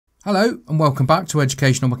Hello and welcome back to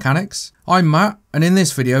Educational Mechanics. I'm Matt, and in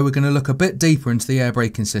this video we're going to look a bit deeper into the air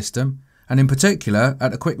braking system, and in particular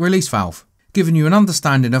at a quick release valve, giving you an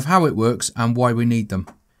understanding of how it works and why we need them.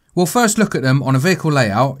 We'll first look at them on a vehicle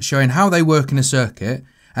layout, showing how they work in a circuit,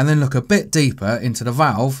 and then look a bit deeper into the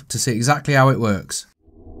valve to see exactly how it works.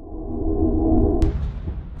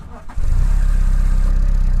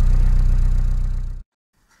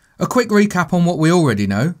 A quick recap on what we already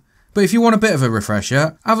know. But if you want a bit of a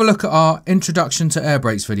refresher, have a look at our Introduction to Air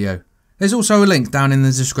Brakes video. There's also a link down in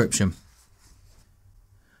the description.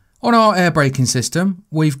 On our air braking system,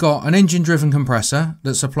 we've got an engine driven compressor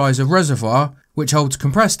that supplies a reservoir which holds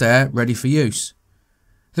compressed air ready for use.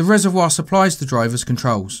 The reservoir supplies the driver's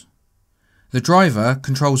controls. The driver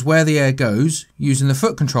controls where the air goes using the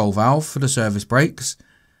foot control valve for the service brakes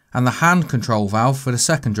and the hand control valve for the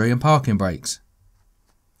secondary and parking brakes.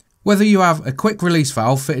 Whether you have a quick release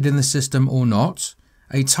valve fitted in the system or not,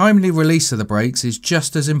 a timely release of the brakes is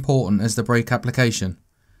just as important as the brake application.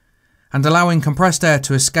 And allowing compressed air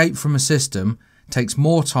to escape from a system takes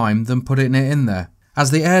more time than putting it in there,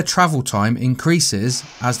 as the air travel time increases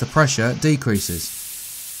as the pressure decreases.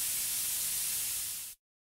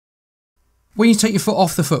 When you take your foot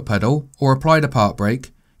off the foot pedal or apply the park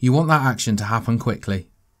brake, you want that action to happen quickly.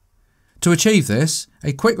 To achieve this,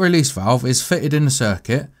 a quick release valve is fitted in the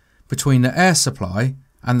circuit between the air supply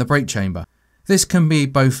and the brake chamber. This can be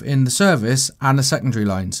both in the service and the secondary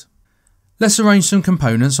lines. Let's arrange some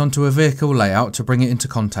components onto a vehicle layout to bring it into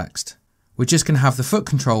context. We're just going to have the foot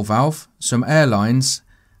control valve, some air lines,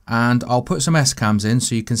 and I'll put some S-cams in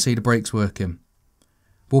so you can see the brakes working.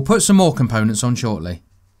 We'll put some more components on shortly.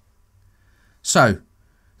 So,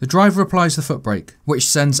 the driver applies the foot brake, which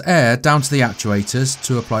sends air down to the actuators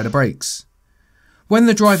to apply the brakes. When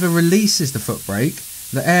the driver releases the foot brake,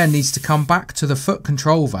 the air needs to come back to the foot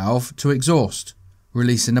control valve to exhaust,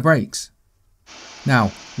 releasing the brakes.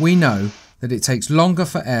 Now, we know that it takes longer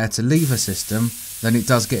for air to leave a system than it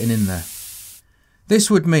does getting in there. This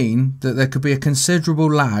would mean that there could be a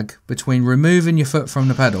considerable lag between removing your foot from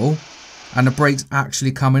the pedal and the brakes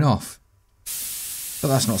actually coming off. But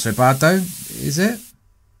that's not so bad though, is it?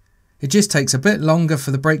 It just takes a bit longer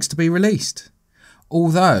for the brakes to be released.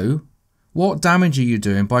 Although, what damage are you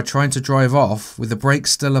doing by trying to drive off with the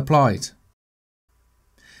brakes still applied?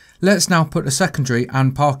 Let's now put the secondary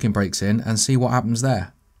and parking brakes in and see what happens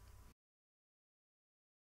there.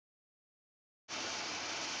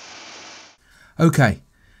 Okay,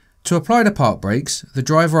 to apply the park brakes, the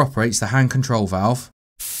driver operates the hand control valve,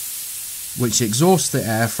 which exhausts the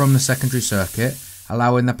air from the secondary circuit,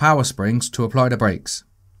 allowing the power springs to apply the brakes.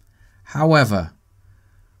 However,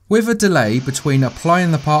 with a delay between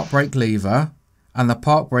applying the park brake lever and the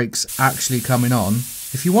park brakes actually coming on,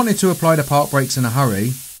 if you wanted to apply the park brakes in a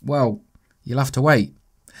hurry, well, you'll have to wait.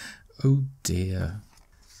 Oh dear.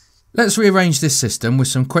 Let's rearrange this system with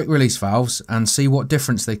some quick release valves and see what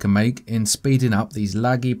difference they can make in speeding up these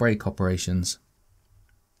laggy brake operations.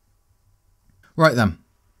 Right then,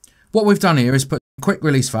 what we've done here is put quick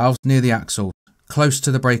release valves near the axle, close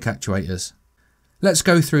to the brake actuators. Let's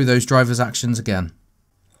go through those driver's actions again.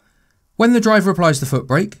 When the driver applies the foot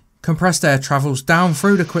brake, compressed air travels down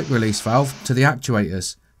through the quick release valve to the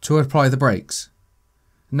actuators to apply the brakes.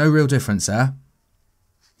 No real difference there.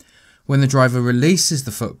 When the driver releases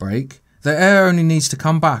the foot brake, the air only needs to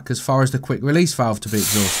come back as far as the quick release valve to be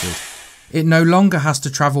exhausted. It no longer has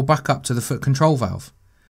to travel back up to the foot control valve.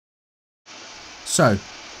 So,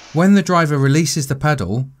 when the driver releases the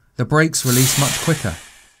pedal, the brakes release much quicker.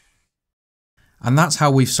 And that's how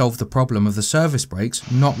we've solved the problem of the service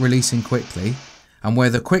brakes not releasing quickly, and where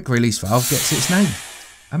the quick release valve gets its name.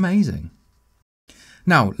 Amazing.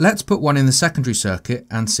 Now let's put one in the secondary circuit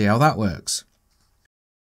and see how that works.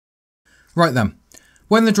 Right then,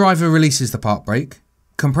 when the driver releases the park brake,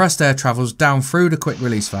 compressed air travels down through the quick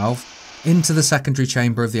release valve into the secondary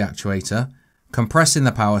chamber of the actuator, compressing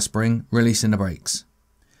the power spring, releasing the brakes.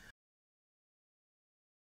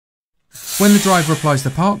 When the driver applies the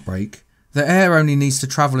park brake, the air only needs to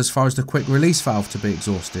travel as far as the quick release valve to be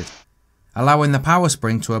exhausted, allowing the power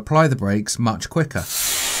spring to apply the brakes much quicker.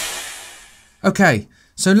 Okay,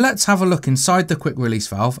 so let's have a look inside the quick release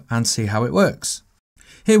valve and see how it works.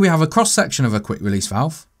 Here we have a cross section of a quick release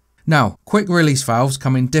valve. Now, quick release valves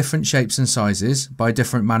come in different shapes and sizes by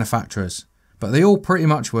different manufacturers, but they all pretty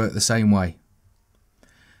much work the same way.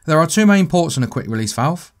 There are two main ports on a quick release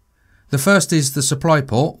valve. The first is the supply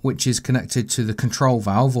port, which is connected to the control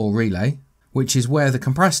valve or relay, which is where the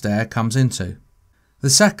compressed air comes into. The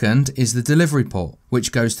second is the delivery port,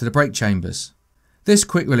 which goes to the brake chambers. This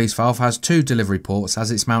quick release valve has two delivery ports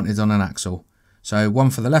as it's mounted on an axle, so one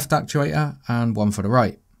for the left actuator and one for the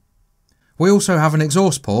right. We also have an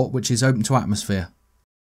exhaust port which is open to atmosphere.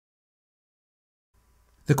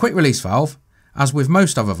 The quick release valve, as with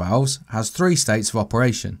most other valves, has three states of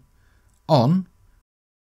operation: on,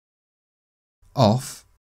 off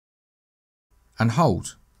and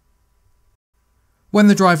hold. When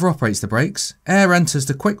the driver operates the brakes, air enters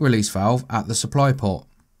the quick release valve at the supply port.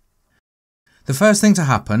 The first thing to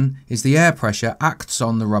happen is the air pressure acts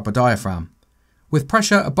on the rubber diaphragm. With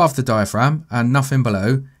pressure above the diaphragm and nothing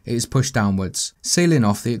below, it is pushed downwards, sealing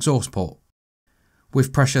off the exhaust port.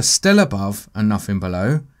 With pressure still above and nothing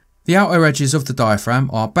below, the outer edges of the diaphragm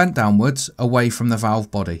are bent downwards away from the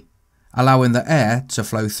valve body, allowing the air to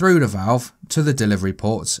flow through the valve to the delivery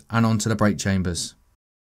ports and onto the brake chambers.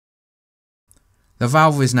 The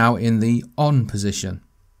valve is now in the on position.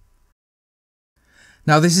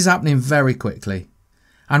 Now this is happening very quickly,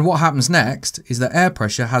 and what happens next is that air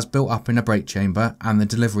pressure has built up in the brake chamber and the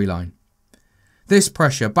delivery line. This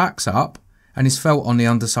pressure backs up and is felt on the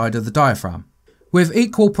underside of the diaphragm. With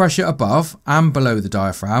equal pressure above and below the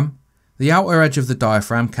diaphragm, the outer edge of the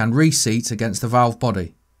diaphragm can reseat against the valve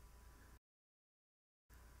body.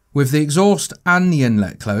 With the exhaust and the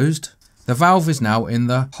inlet closed, the valve is now in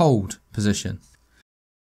the hold position.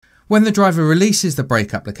 When the driver releases the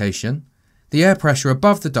brake application, the air pressure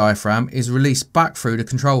above the diaphragm is released back through the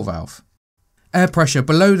control valve. Air pressure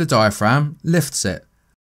below the diaphragm lifts it,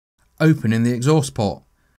 opening the exhaust port,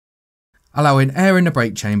 allowing air in the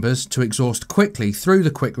brake chambers to exhaust quickly through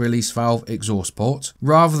the quick release valve exhaust port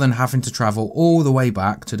rather than having to travel all the way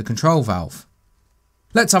back to the control valve.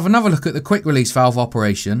 Let's have another look at the quick release valve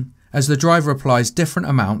operation as the driver applies different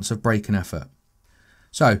amounts of braking effort.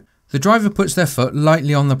 So, the driver puts their foot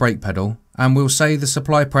lightly on the brake pedal and we'll say the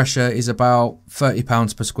supply pressure is about 30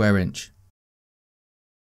 pounds per square inch,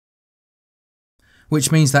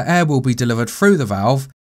 which means that air will be delivered through the valve,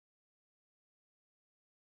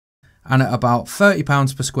 and at about 30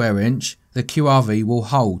 pounds per square inch the QRV will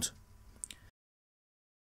hold.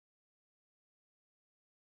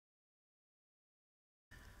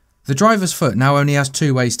 The driver's foot now only has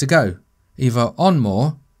two ways to go, either on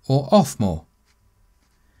more or off more.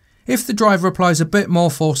 If the driver applies a bit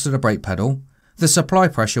more force to the brake pedal, the supply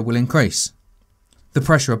pressure will increase. The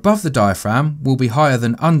pressure above the diaphragm will be higher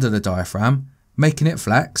than under the diaphragm, making it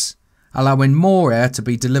flex, allowing more air to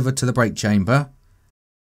be delivered to the brake chamber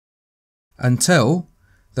until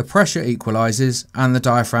the pressure equalises and the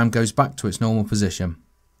diaphragm goes back to its normal position.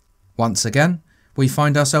 Once again, we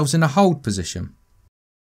find ourselves in a hold position.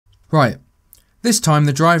 Right, this time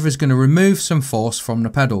the driver is going to remove some force from the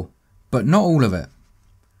pedal, but not all of it.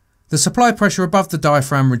 The supply pressure above the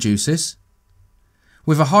diaphragm reduces.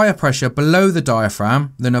 With a higher pressure below the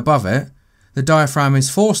diaphragm than above it, the diaphragm is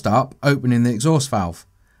forced up, opening the exhaust valve,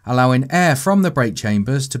 allowing air from the brake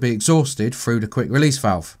chambers to be exhausted through the quick release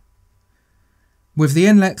valve. With the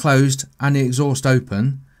inlet closed and the exhaust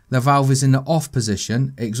open, the valve is in the off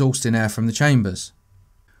position, exhausting air from the chambers.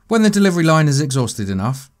 When the delivery line is exhausted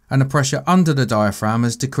enough and the pressure under the diaphragm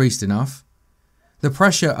has decreased enough, the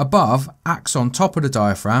pressure above acts on top of the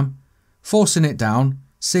diaphragm, forcing it down,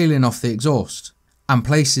 sealing off the exhaust, and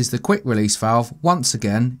places the quick release valve once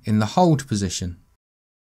again in the hold position.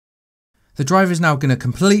 The driver is now going to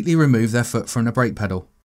completely remove their foot from the brake pedal.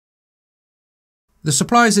 The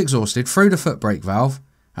supply is exhausted through the foot brake valve,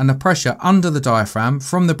 and the pressure under the diaphragm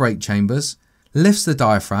from the brake chambers lifts the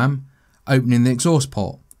diaphragm, opening the exhaust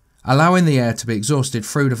port, allowing the air to be exhausted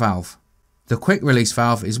through the valve. The quick release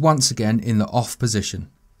valve is once again in the off position.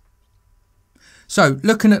 So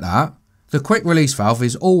looking at that, the quick release valve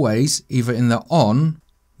is always either in the on,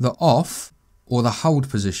 the off or the hold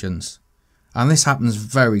positions, and this happens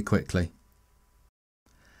very quickly.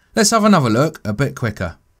 Let's have another look a bit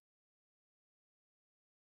quicker.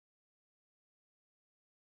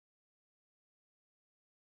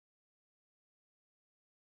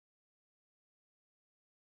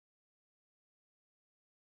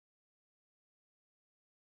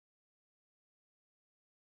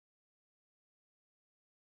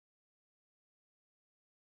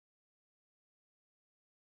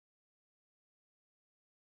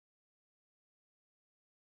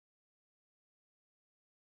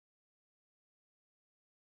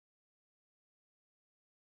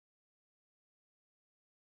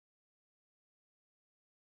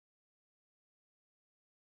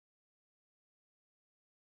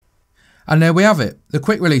 And there we have it, the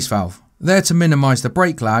quick release valve, there to minimise the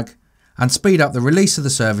brake lag and speed up the release of the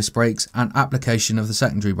service brakes and application of the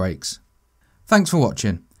secondary brakes. Thanks for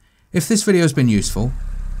watching. If this video has been useful,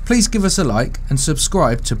 please give us a like and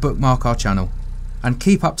subscribe to bookmark our channel and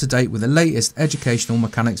keep up to date with the latest educational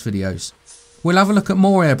mechanics videos. We'll have a look at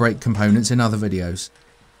more air brake components in other videos.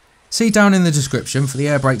 See down in the description for the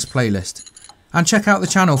air brakes playlist, and check out the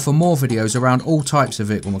channel for more videos around all types of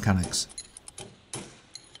vehicle mechanics.